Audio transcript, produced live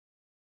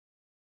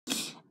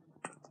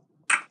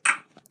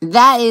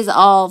that is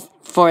all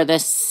for the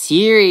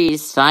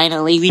series.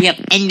 Finally, we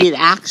have ended the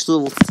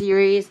actual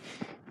series.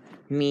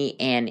 Me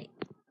and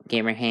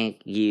Gamer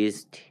Hank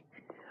used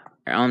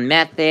our own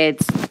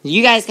methods.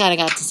 You guys got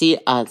to see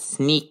a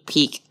sneak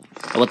peek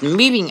of what the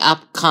movie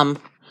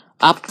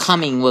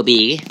upcoming will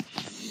be.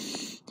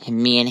 And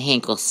me and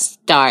Hank will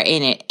star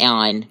in it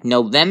on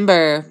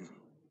November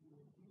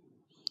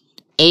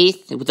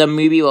 8th. The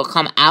movie will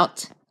come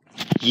out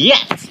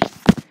yet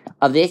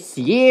of this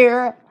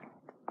year.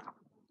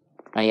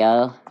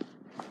 So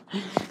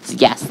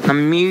yes, the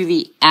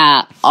movie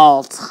at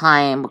all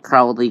time will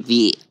probably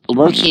be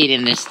located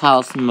in this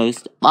house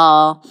most of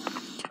all.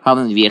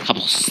 Probably be a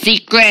couple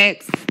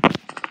secrets.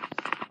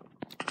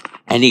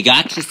 And you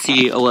got to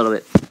see a little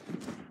bit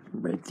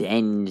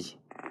revenge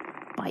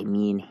by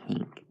me and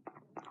Hank.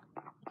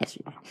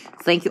 Yesterday.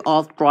 Thank you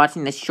all for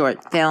watching this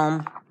short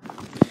film.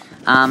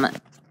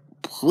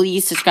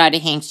 Please subscribe to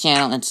Hank's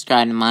channel and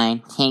subscribe to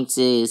mine. Hank's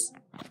is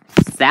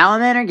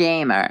Salamander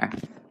Gamer.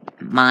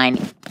 Mine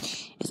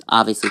is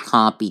obviously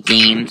Compy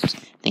Games.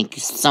 Thank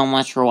you so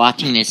much for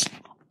watching this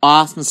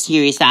awesome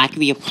series that I could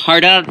be a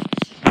part of.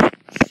 At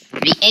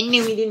the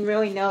ending, we didn't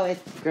really know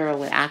if the girl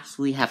would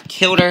actually have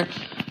killed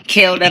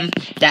him.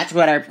 That's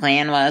what our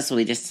plan was, so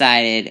we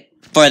decided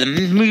for the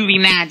movie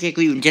magic,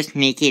 we would just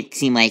make it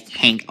seem like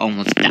Hank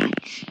almost died.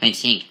 And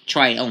Hank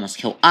tried to almost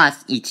kill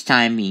us each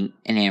time being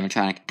an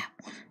animatronic.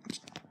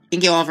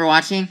 Thank you all for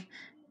watching,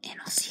 and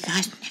I'll see you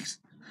guys next time.